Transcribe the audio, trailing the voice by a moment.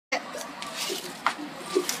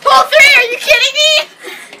pull 3. Are you kidding me?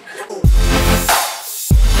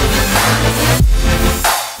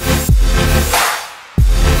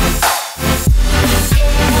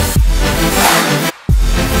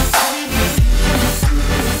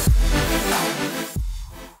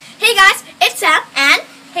 Hey guys, it's Sam and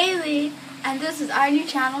Haley, and this is our new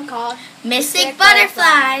channel called Mystic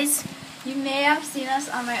Butterflies. You may have seen us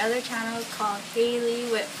on my other channel called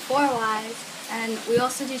Haley with 4 Ys, and we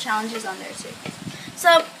also do challenges on there too.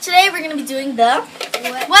 So today we're going to be doing the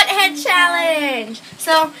Wet Head Challenge.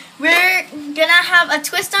 So we're going to have a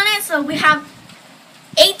twist on it. So we have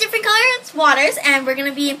 8 different colors waters, and we're going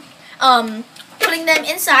to be putting them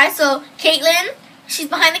inside. So Caitlin, she's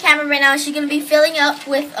behind the camera right now. She's going to be filling up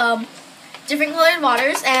with different colored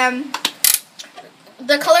waters, and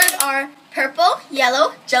the colors are purple,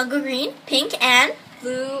 yellow, jungle green, pink, and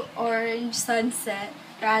Blue, orange, sunset,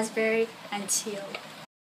 raspberry, and teal.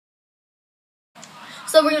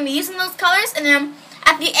 So we're going to be using those colors, and then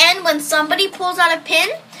at the end when somebody pulls out a pin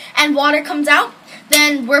and water comes out,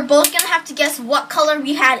 then we're both going to have to guess what color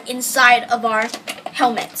we had inside of our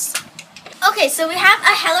helmets. Okay, so we have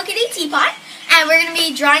a Hello Kitty teapot, and we're going to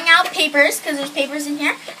be drawing out papers, because there's papers in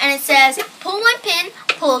here, and it says pull 1 pin,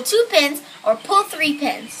 pull 2 pins, or pull 3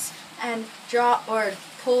 pins. And draw or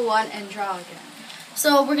pull 1 and draw again.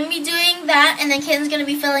 So we're going to be doing that, and then Caitlin's going to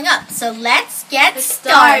be filling up. So let's get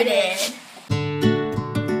started.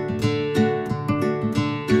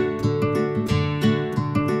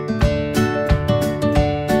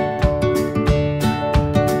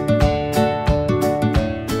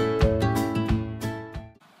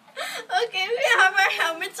 Okay, we have our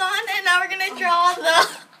helmets on, and now we're going to draw the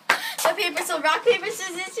paper. So rock, paper,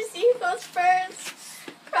 scissors to see who goes first.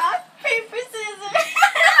 Rock, paper, scissors.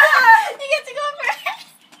 You get to go first.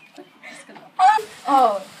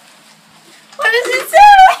 Oh, What does it say?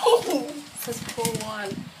 it says pull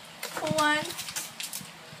 1. Pull 1.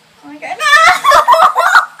 Oh my god. No!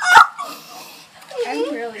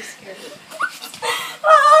 I'm really scared.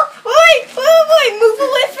 Oh, wait, move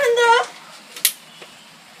away from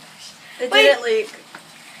It Wait. didn't leak.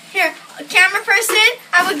 Here, camera person,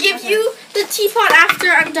 I will give you the teapot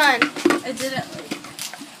after I'm done. It didn't leak.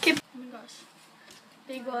 Okay. Oh my gosh.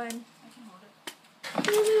 Big one.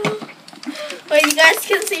 Wait, you guys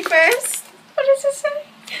can see first. What does it say?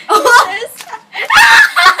 Oh.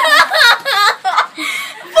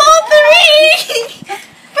 Pull 3!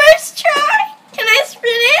 First try. Can I spin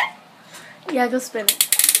it? Yeah, go spin it.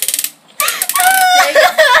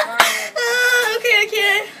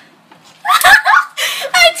 Okay.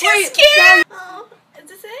 I'm too scared. Oh, is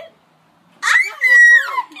this it?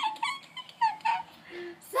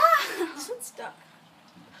 This one's stuck.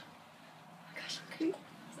 Oh gosh, okay.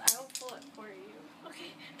 I will pull it for you.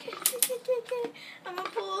 Okay. I'm gonna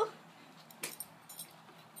pull.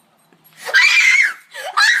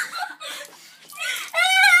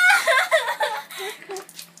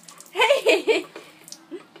 Hey!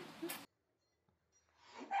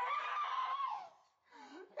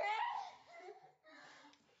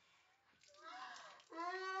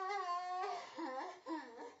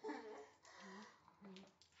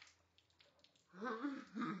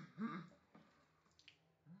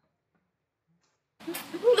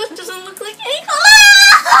 This doesn't look like any.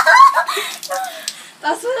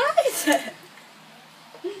 That's what I said.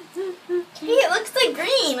 Hey, it looks like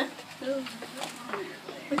green.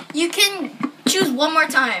 You can choose one more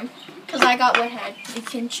time, because I got wet head. You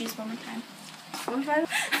can choose one more time.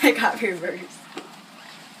 I got reversed.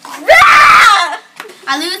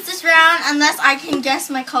 I lose this round unless I can guess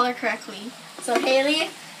my color correctly. So Haley,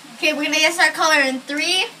 okay, we're gonna guess our color in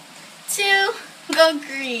 3, 2, go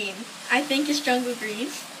green. I think it's jungle green.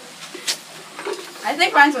 I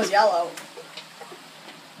think mine was yellow.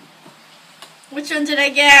 Which one did I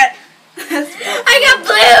get? I got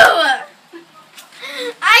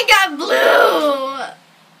blue.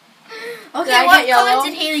 Okay, Did I what get yellow? color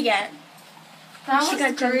did Haley get? That She was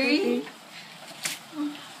got jungle green.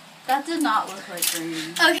 That did not look like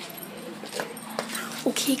green.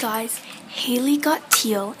 Okay guys, Haley got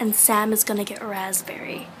teal and Sam is gonna get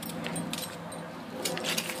raspberry.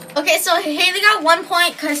 Okay, so Haley got 1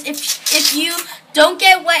 point, because if you don't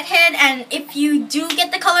get wet head and if you do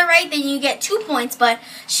get the color right, then you get 2 points, but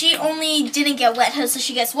she only didn't get wet head, so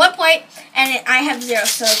she gets 1 point, and I have 0,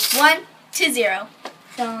 so it's 1 to 0.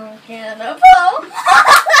 Don't get a pull.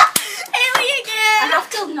 Haley I again. have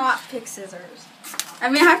to not pick scissors. I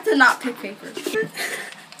mean, I have to not pick paper.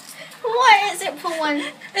 What is it? Pull 1.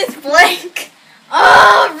 It's blank.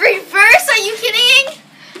 Oh, reverse? Are you kidding?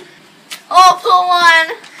 Oh, pull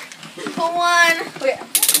 1. Pull 1. Wait.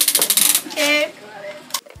 Okay.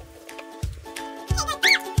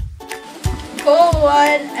 Pull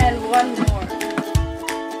one and one more.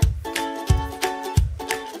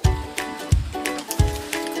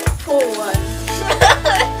 Pull one.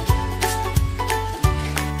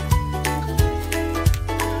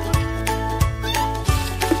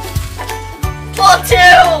 Pull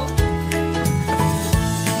two.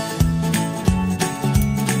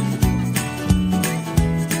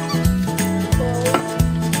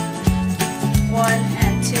 One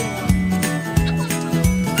and two more.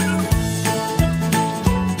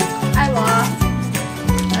 I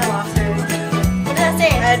lost her. What did I say? I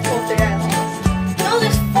had pulled three, I lost. No,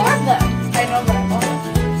 there's 4 of them. I know, but I lost.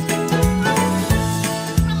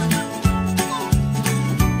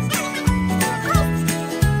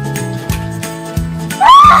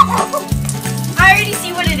 I already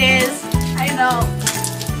see what it is. I know.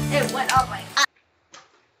 It went up my.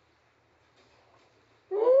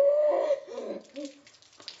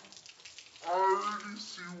 I already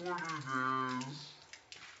see what it is. I know.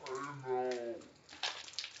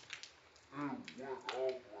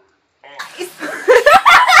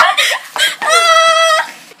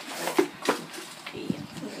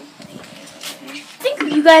 It went up I think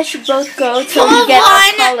you guys should both go till Pull we get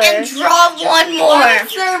one a color. and draw one more.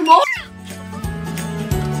 Is there more?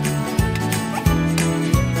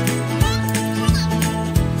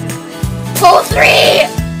 Pull 3.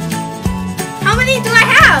 How many do I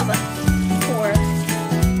have? 4.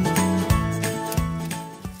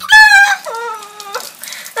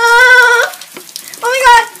 Oh my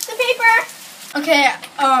god, the paper. Okay,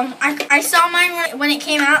 I saw mine when it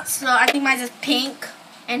came out, so I think mine's is pink.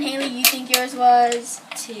 And Haley, you think yours was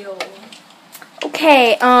Teal.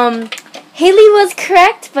 Okay, Haley was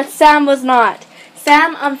correct, but Sam was not.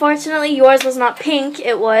 Sam, unfortunately, yours was not pink,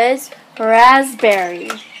 it was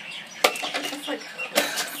raspberry.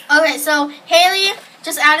 Okay, so Haley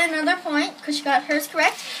just added another point because she got hers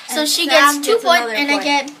correct. So And she Sam gets 2 gets points, another and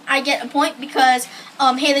point. I get a point because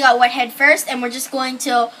Haley got wet head first, and we're just going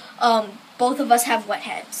to both of us have wet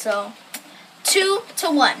head. So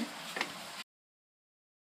 2-1.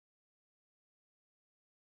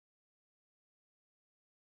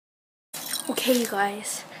 Okay, you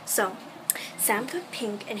guys, so Sam got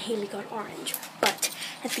pink and Haley got orange, but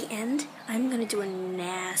at the end, I'm going to do a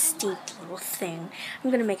nasty little thing. I'm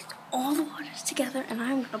going to mix all the waters together and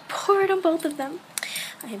I'm going to pour it on both of them.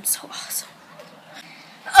 I am so awesome.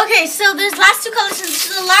 Okay, so there's last 2 colors, and this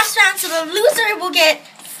is the last round, so the loser will get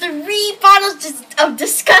 3 bottles of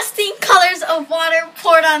disgusting colors of water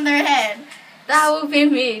poured on their head. That will be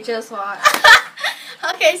me, just watch.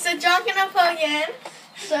 Okay, so John can up again.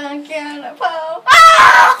 John can up.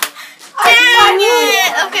 Ah! Dang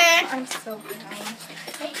it! Okay. I'm so behind.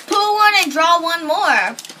 Pull one and draw one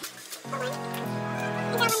more.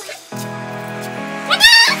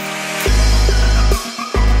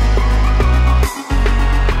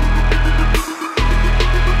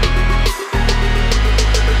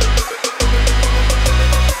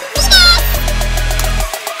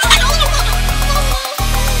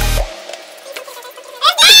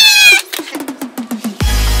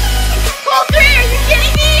 Pull 3, are you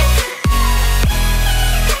kidding me?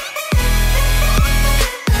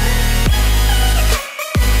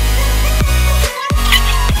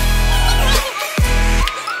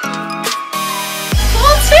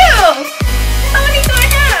 Pull 2! How many do I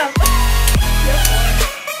have?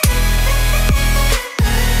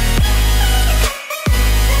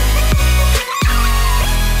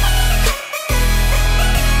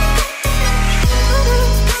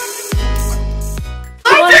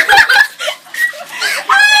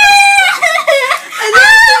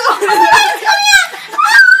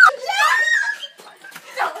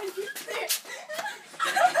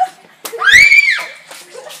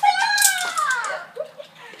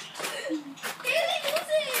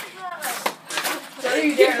 Don't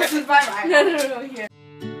you dare, this is my mind. No, here.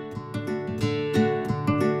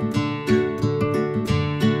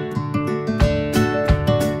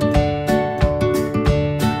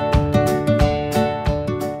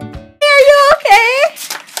 Are you okay?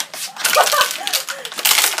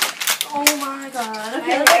 Oh my god.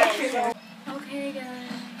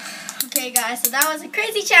 Okay guys, so that was a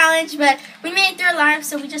crazy challenge, but we made it through alive,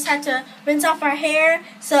 so we just had to rinse off our hair.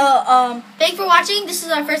 So thanks for watching. This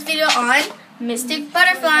is our first video on Mystic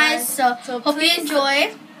Butterflies, so hope you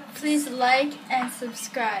enjoy. Please like and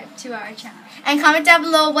subscribe to our channel. And comment down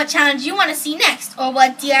below what challenge you want to see next, or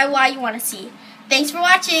what DIY you want to see. Thanks for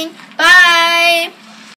watching. Bye!